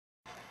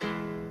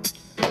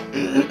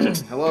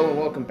Hello and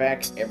welcome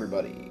back,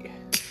 everybody,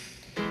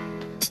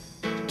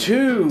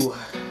 to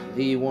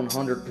the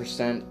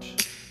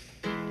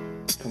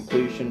 100%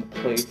 completion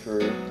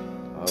playthrough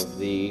of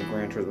the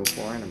Gran Turismo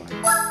 4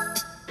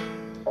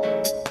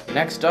 Randomizer.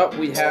 Next up,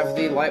 we have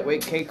the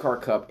Lightweight K-Car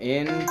Cup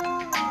in,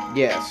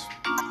 yes,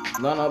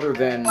 none other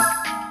than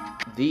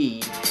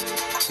the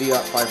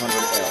Fiat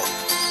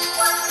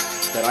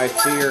 500L that I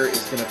fear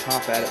is going to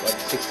top at it like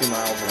 60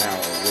 miles an hour,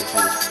 which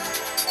is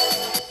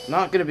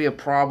not going to be a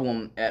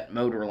problem at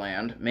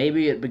Motorland,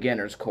 maybe at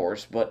beginner's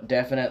course, but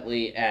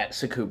definitely at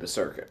Tsukuba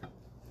Circuit.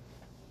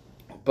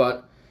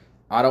 But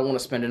I don't want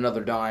to spend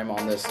another dime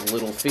on this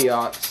little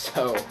Fiat,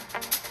 so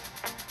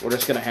we're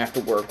just going to have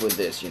to work with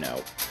this, you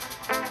know.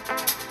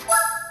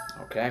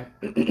 Okay.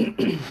 Oh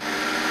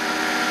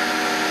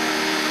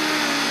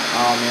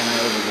man, I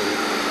overdid it.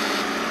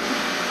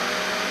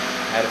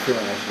 I had a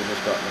feeling I should have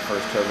just gotten the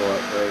first turbo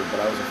upgrade, but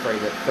I was afraid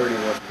that 30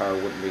 horsepower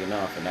wouldn't be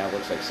enough, and now it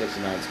looks like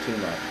 69 is too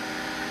much.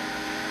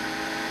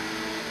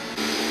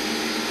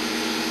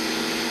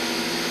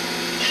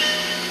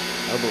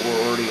 Oh, but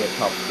we're already at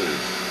top speed.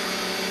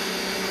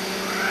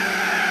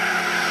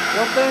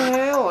 What the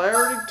hell? I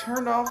already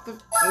turned off the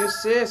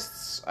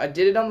assists. I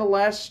did it on the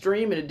last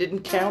stream and it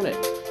didn't count it.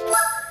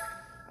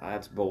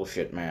 That's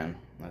bullshit, man.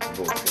 That's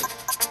bullshit.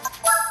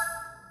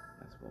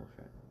 That's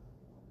bullshit.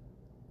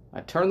 I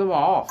turned them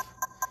off.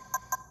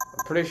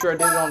 I'm pretty sure I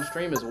did it on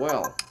stream as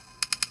well.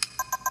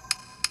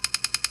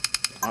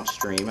 Not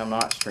stream, I'm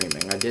not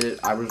streaming. I did it,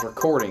 I was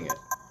recording it.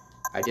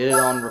 I did it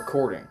on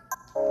recording.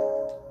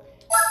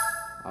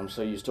 I'm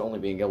so used to only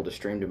being able to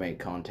stream to make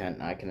content,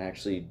 and I can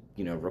actually,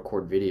 you know,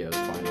 record videos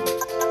finally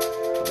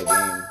for the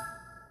game.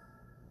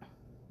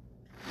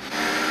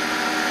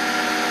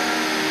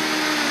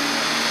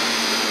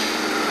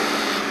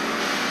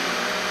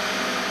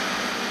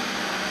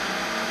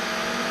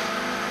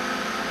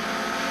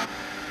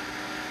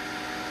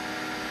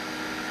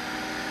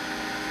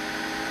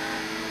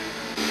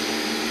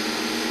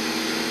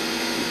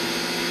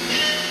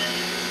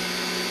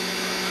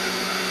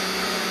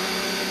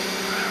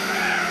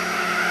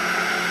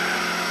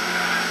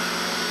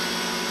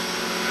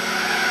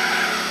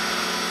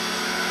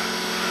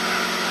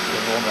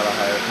 Got a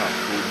higher top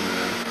speed than me.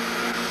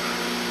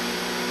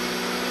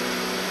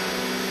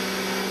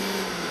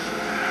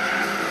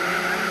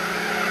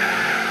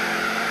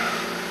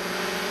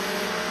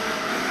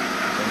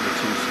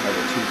 Have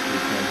a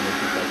two-speed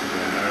transmission effectively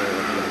on there,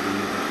 we're going to be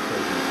using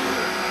crazy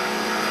fuel.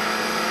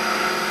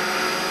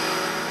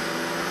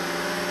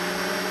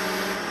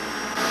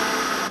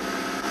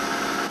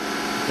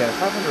 Okay, the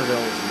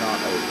 500L is not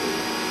OP.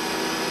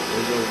 It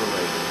is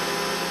overrated.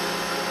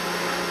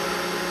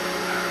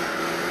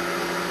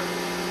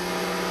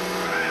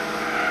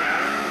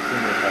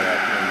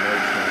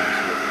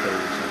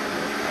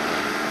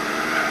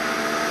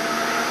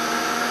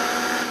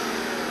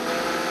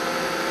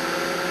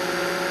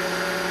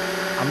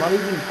 I'm not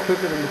even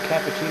quicker than the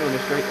Cappuccino in a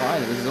straight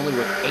line, and this is only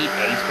with 8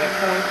 A-spec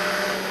points?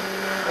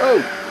 Oh!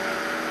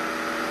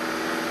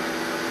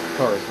 This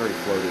car is very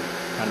floaty.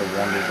 Kind of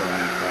wanders around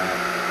the track.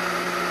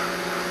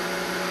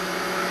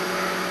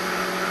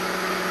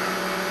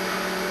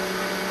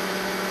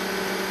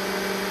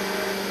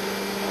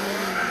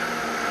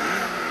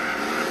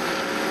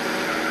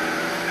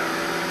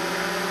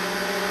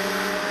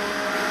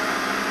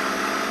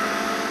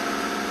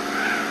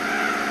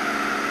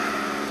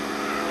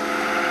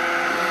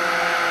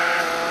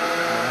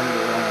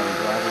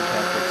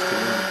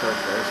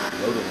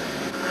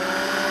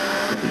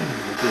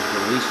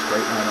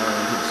 Straight line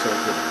oriented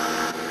circuit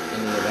in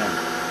the event.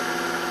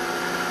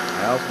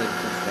 I also think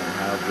it's interesting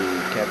how the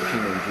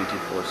Cappuccino in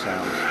GT4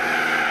 sounds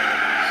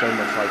so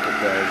much like it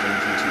does in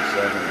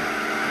GT7.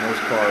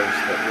 Most cars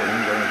that were in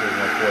Gran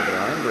Turismo 4 that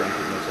are in Gran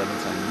Turismo 7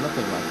 sound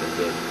nothing like they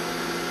did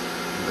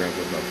in Gran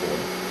Turismo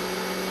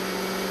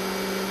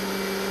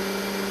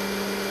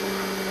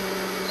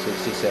 4.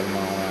 67 mile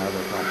an hour,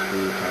 the top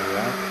speed of turn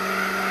right.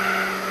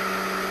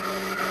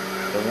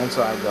 But once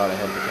I got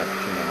ahead of the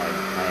Cappuccino,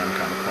 I am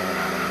kind of calling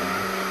on him now.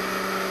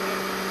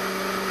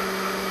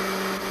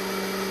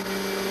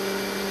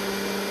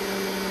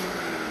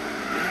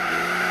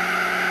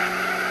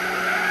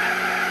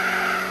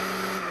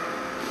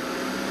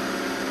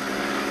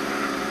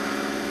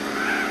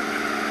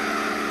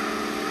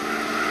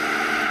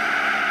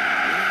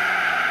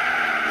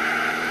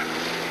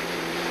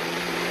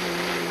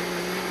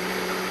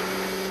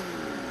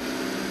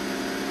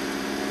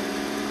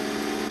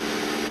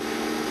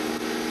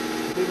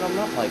 I'm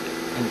not like,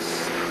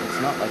 it's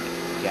not like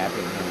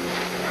gapping him with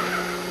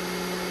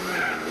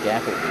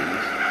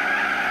Gapplebees.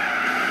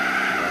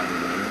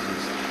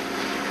 He's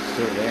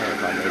still there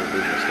if I made a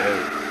big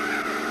mistake.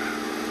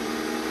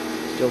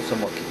 Still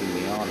somewhat keeping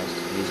me honest.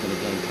 He's going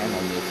to gain 10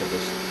 on me for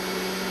this,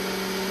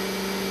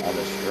 on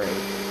this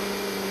straight.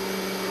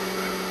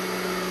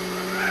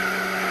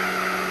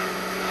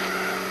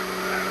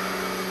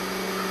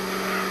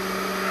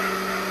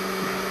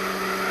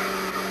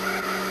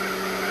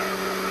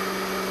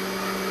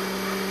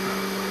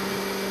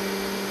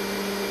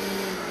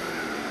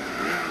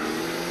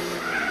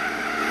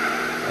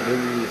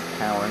 stability of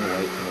power and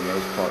weight for the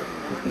most part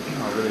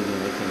are really the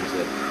only things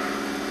that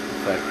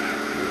affect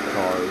your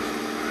cars.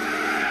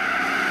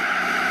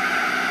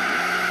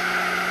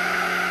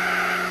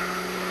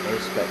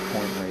 A-spec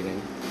point rating.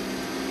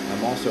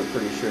 I'm also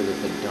pretty sure that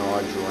the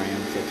Dodge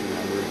Ram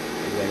 1500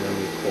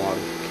 Laramie Quad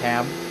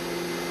Cab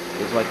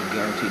is like a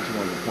guaranteed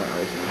 200 point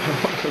racing.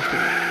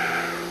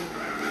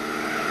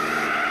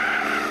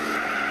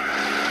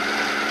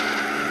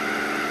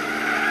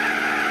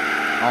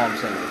 All I'm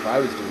saying is if I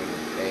was doing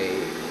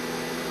a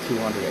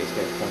 200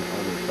 A-spec point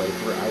only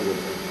playthrough, I would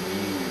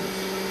abuse.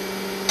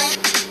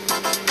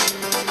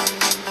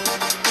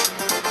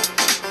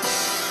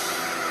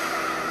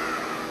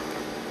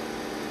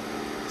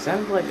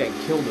 Sounded like I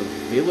killed a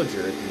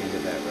villager at the end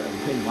of that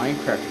race. In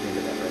Minecraft at the end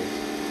of that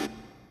race.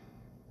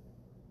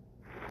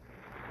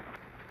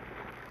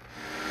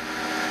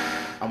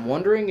 I'm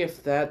wondering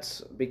if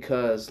that's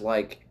because,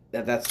 like,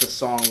 that's the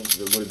song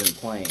that would have been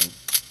playing.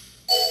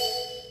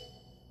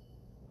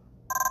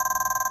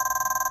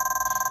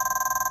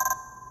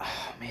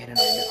 Oh, man, and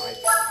I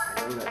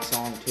know that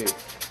song, too.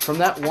 From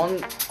that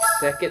 1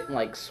 second,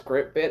 like,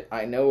 script bit,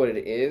 I know what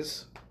it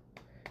is.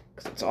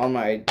 Because it's on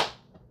my...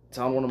 It's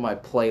on one of my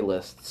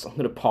playlists. I'm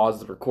going to pause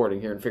the recording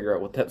here and figure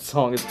out what that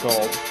song is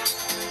called.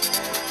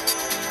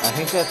 I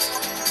think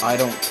that's I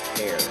Don't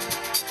Care.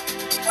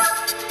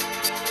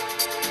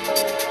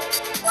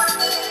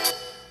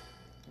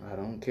 I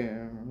don't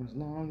care as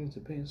long as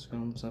the bass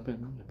comes up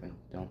and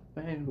don't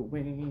fade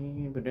away.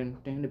 I'm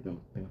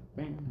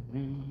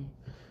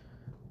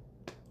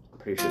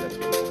pretty sure that's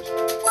what it was.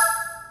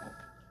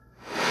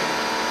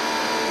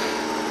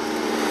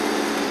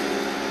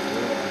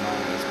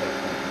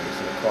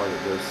 Car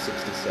that goes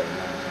 67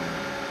 miles an hour.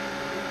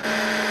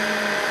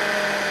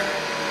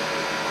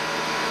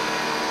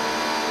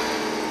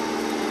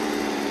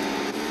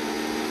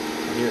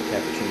 I hear a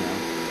cappuccino.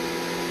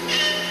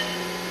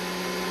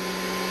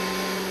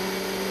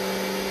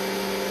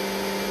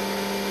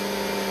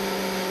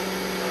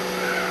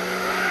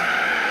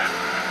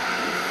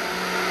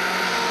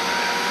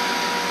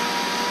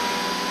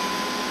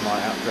 Come on,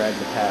 outdrag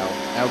the POW.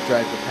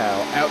 Outdrag the POW.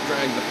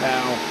 Outdrag the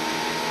POW.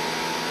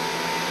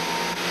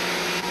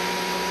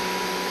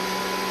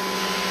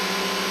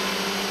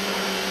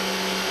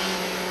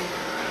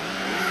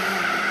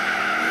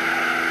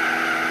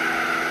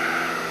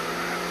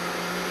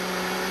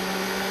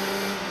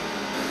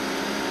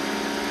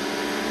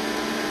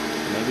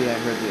 Maybe I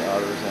heard the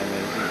otters I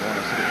made didn't want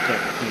us to get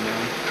cappuccino.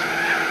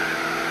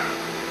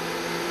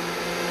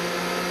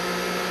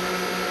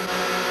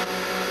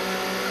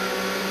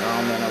 Oh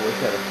man, I wish I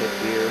had a 5th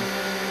gear.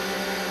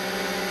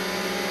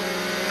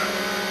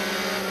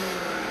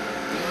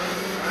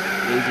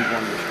 Lazy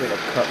one just straight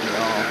up cut me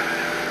off.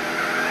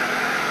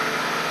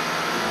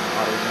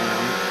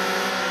 AutoZone.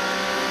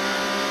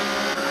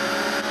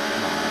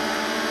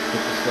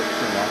 Get the slip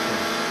trim off of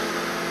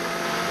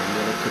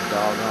the little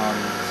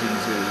doggone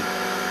ZZ.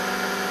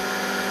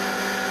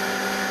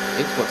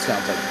 It's what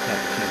sounds like a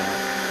cappuccino.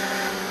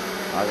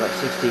 I got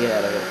 68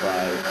 out of it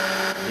by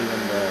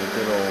doing the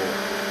good old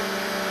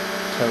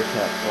toe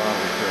tap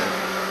throttle trick.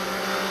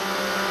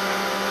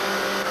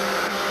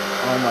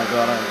 Oh my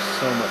god, I'm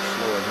so much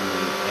slower than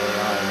the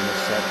AI in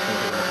this section.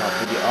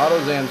 The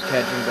AutoZam's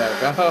catching back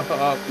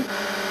up.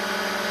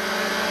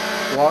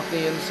 Block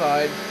the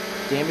inside.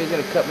 Damn, he's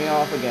gonna cut me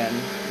off again.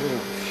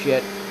 Little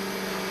shit.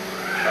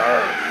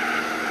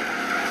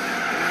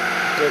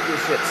 Get your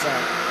shit,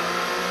 son.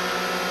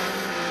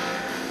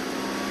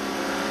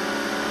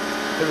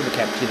 There was a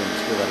cappuccino in the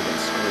school that had been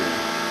screwed.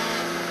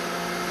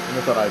 I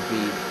never thought I'd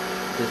be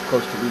this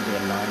close to losing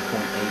a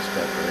 9-point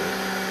A-spec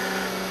race.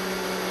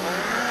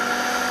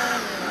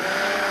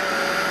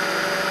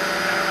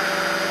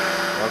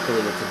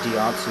 Luckily, it's a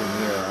Diatsu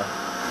Mira.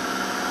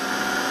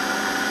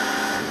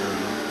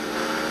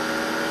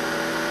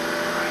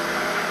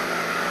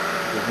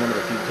 It was one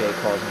of the few K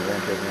cars in Gran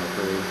Turismo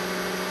 3.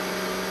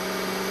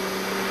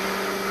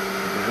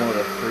 It was one of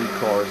the 3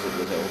 cars that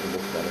was eligible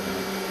for that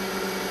event.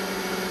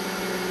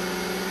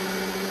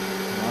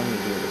 I'm going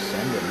to do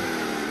descending.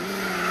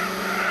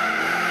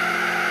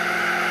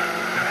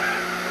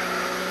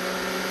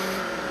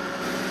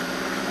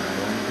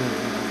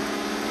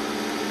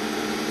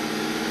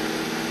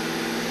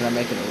 Can I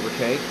make an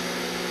overtake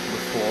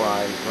before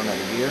I run out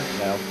of gear?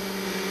 No.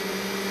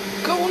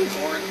 Going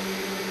for it!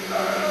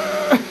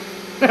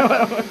 Now I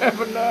don't have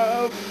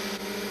enough!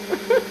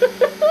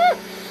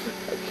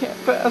 I can't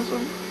pass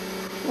him.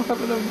 I don't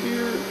have enough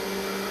gear.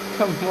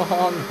 Come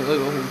on,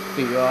 little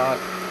Fiat.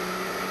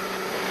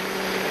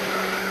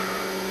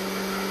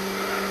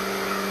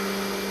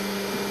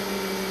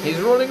 He's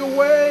running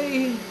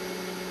away!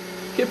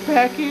 Get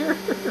back here!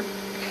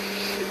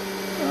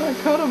 I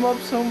cut him up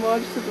so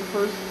much to the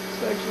first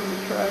section of the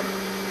track.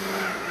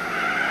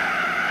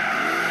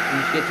 You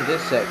just get to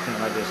this section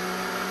and I just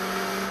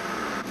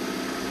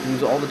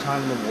lose all the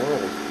time in the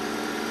world.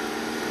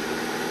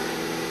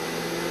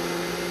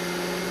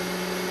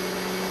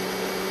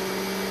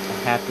 I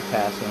have to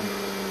pass him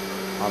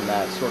on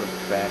that sort of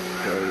back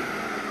straight.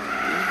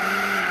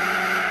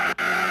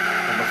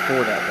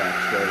 before that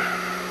backstroke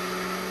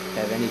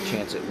have any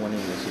chance at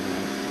winning this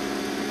event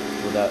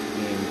without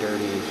being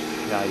dirty as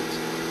shite.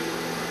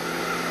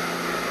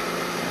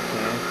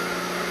 Okay.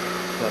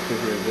 Got through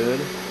here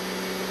good.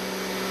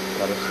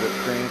 Got a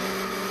slipstream.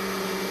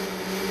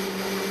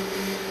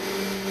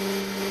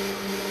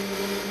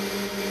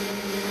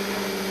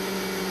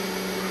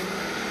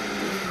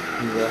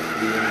 He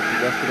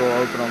left the door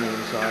open on the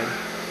inside.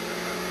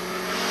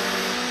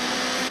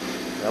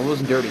 That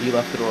wasn't dirty, he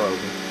left the door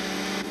open.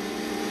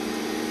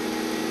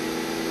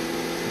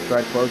 He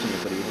tried closing it,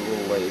 but he was a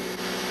little late.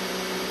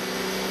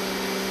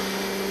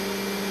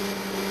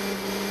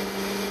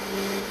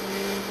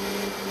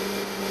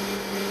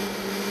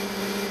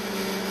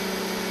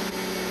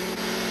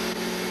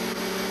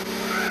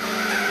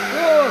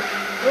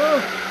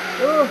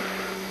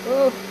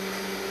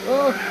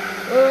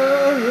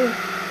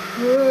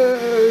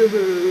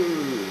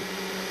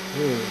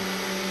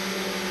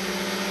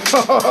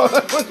 Oh,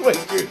 that was way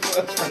too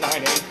close for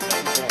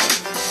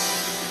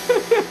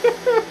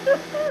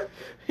 9.8.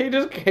 He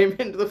just came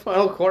into the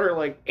final corner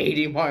like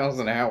 80 miles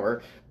an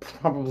hour.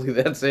 Probably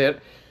that's it.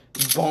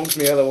 Bonks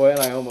me out of the way and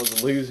I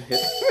almost lose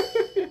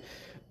it.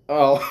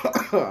 Oh.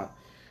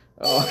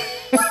 Oh.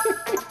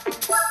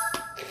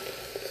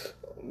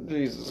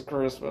 Jesus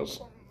Christmas.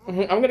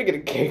 I'm gonna get a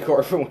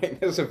K-car for winning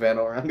this event,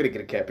 or I'm gonna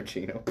get a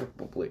cappuccino,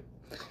 probably.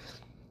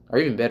 Or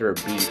even better, a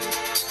Beat.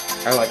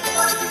 I like the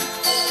Honda Beat.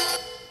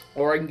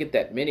 Or I can get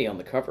that Mini on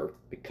the cover,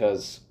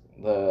 because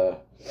the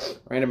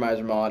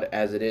Randomizer mod,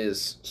 as it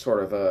is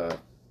sort of a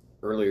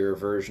earlier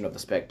version of the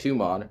Spec 2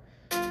 mod,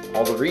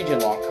 all the region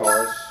lock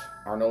cars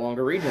are no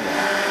longer region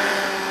locked.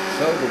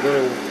 So the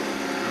little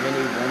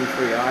Mini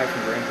 1.3i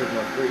from Gran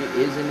Turismo 3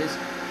 is in this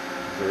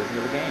version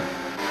of the game.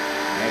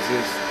 As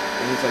is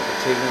things like the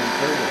Tigger and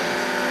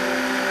Turbulence,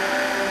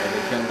 and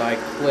the Hyundai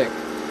Click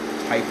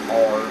Type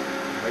R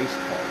race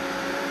car.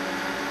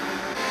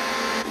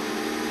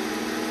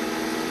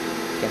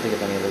 Can't think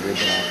of any other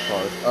region lock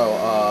cars.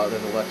 Oh,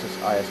 there's a Lexus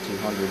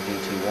IS200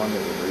 GT1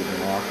 that was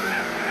region lock.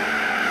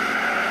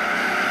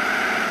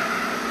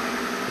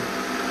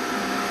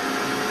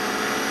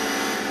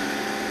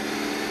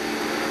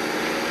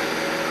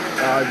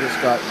 I just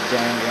got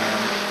dangling.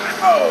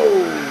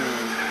 Oh!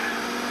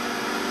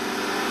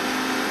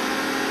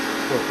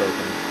 Fork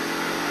open.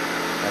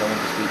 I don't want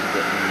the speed to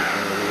get me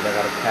in the lead. I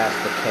gotta pass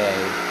the K.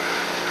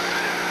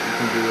 You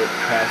can do it.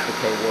 Pass the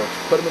K works.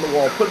 Put him in the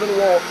wall. Put him in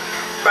the wall.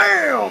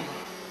 BAM!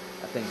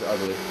 That thing's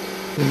ugly.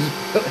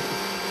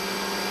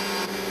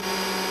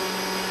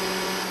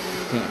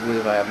 Can't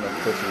believe I have no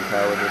pushing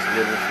power with this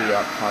little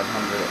Fiat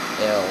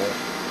 500L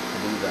to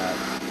do that.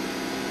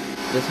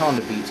 This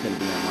Honda Beat's gonna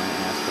be on my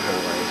ass the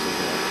whole race,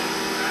 isn't it?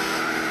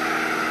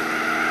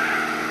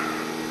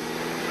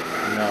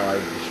 No, I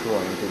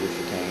destroyed him through the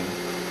chicane.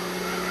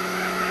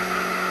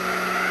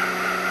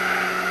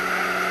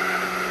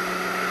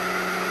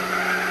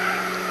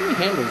 It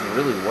handles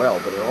really well,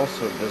 but it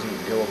also doesn't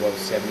go above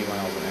 70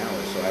 miles an hour,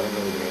 so I haven't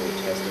really been able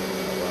to test it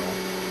that well.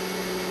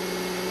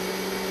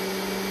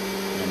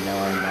 And now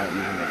I'm not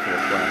using it for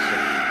a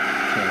classic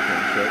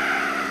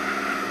championship.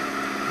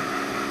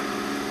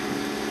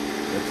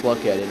 It's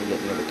lucky I didn't get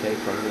the other K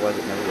car, otherwise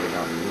it never would have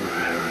gotten used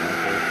more than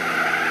likely.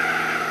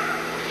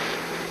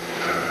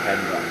 I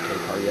hadn't gotten a K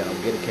car yet.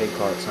 I'll get a K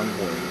car at some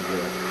point and do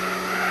it.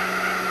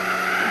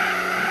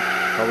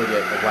 Probably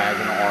get a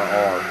wagon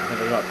RR. I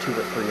think I got 2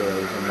 or 3 of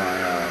those in my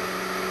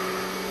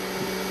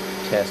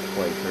test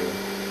playthrough.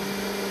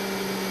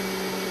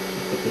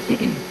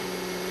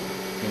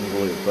 In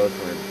blue,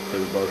 they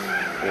were both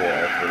all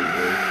 3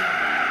 blue.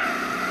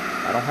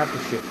 I don't have to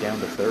shift down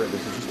to 3rd.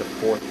 This is just a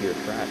 4th gear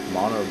track,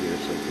 mono gear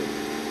circuit.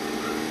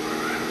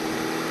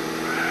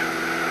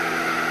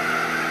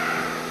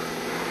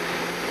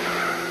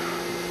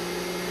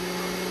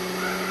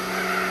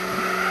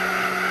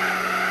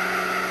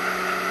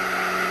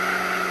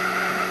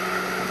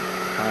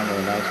 Finally, a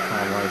nice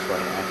calm race where I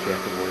don't actually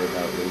have to worry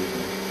about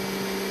losing.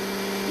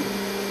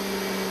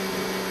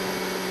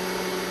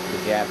 The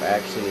gap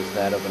actually is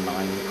that of a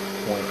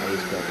 9-point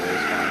A-spec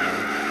race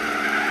finally.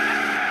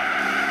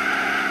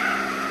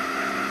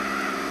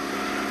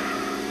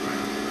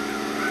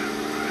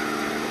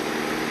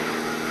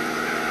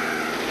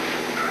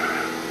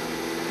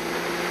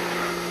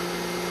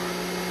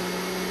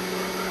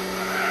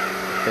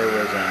 If there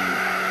was an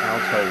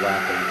Alto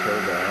lapping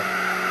turbo, I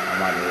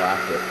might have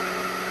lapped it.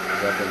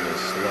 That thing is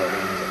slow, and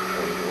it's like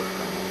 40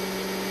 horsepower.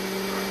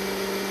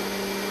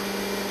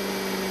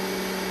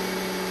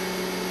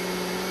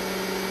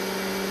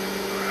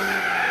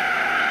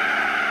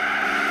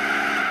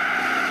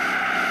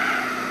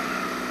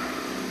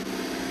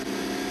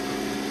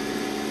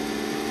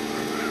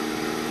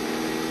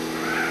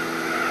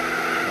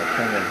 That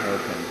turn and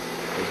hairpin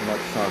is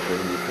much sharper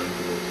than you think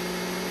it is.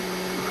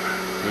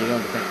 You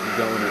go into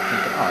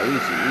thinking, oh,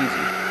 easy,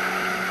 easy.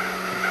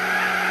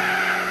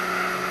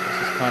 This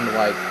is kind of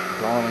like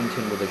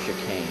Darlington with a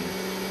chicane,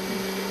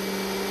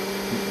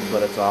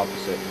 but it's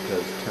opposite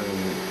because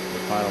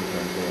the final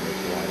turn's a little bit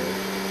wider.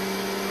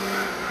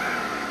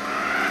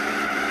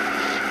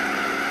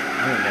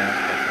 I don't know,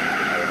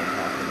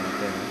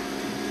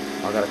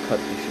 I gotta cut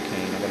the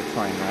chicane. I gotta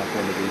try and knock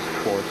one of these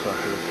poor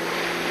suckers.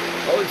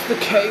 Oh, it's the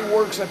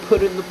K-Works I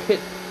put in the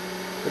pit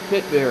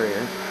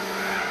barrier.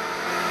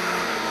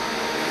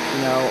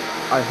 You know,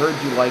 I heard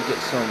you liked it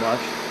so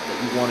much that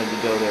you wanted to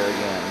go there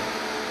again.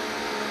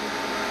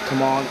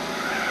 Come on.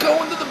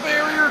 Go into the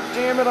barrier!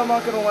 Damn it, I'm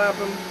not gonna lap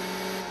him.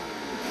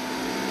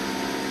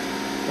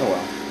 Oh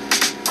well.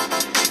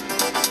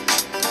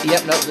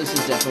 Yep, nope, this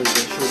is definitely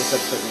the shortest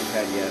episode we've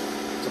had yet.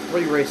 It's a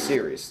 3-race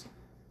series.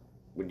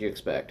 What'd you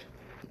expect?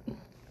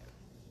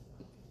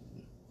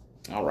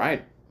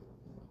 Alright.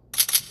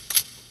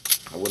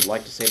 I would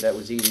like to say that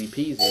was easy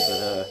peasy,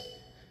 but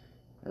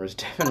there was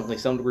definitely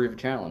some degree of a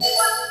challenge.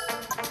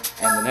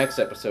 And the next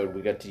episode,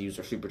 we got to use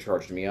our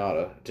supercharged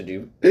Miata to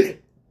do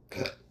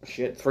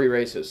 3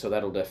 races, so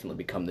that'll definitely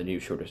become the new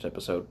shortest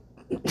episode.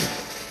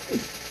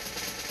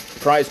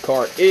 Prize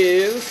car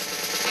is...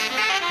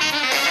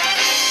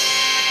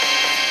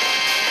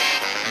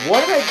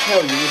 What did I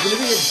tell you? It was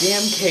going to be a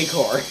damn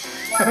K-car.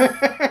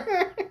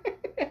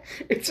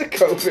 It's a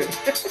Copen.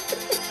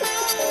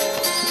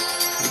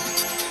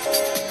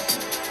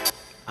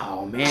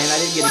 Oh man, I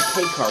didn't get a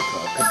K-car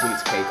cup.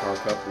 Completes K-car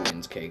cup,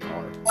 wins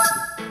K-car.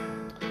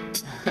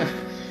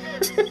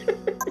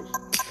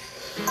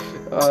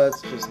 Oh,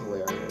 that's just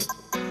hilarious.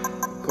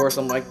 Of course,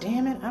 I'm like,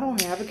 damn it, I don't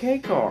have a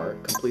K-car.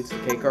 Completes the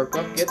K-car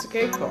cup, gets a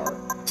K-car.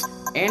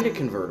 And a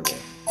convertible.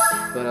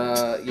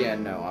 But, yeah,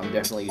 no, I'm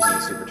definitely using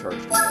a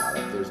supercharged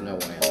Miata. There's no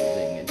way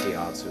I'm using a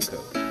Daihatsu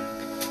Cope.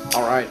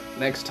 Alright,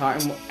 next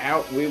time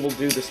out, we will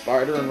do the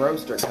Spider and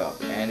Roadster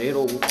Cup. And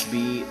it'll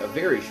be a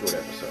very short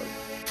episode.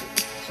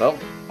 So,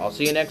 I'll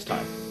see you next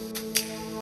time.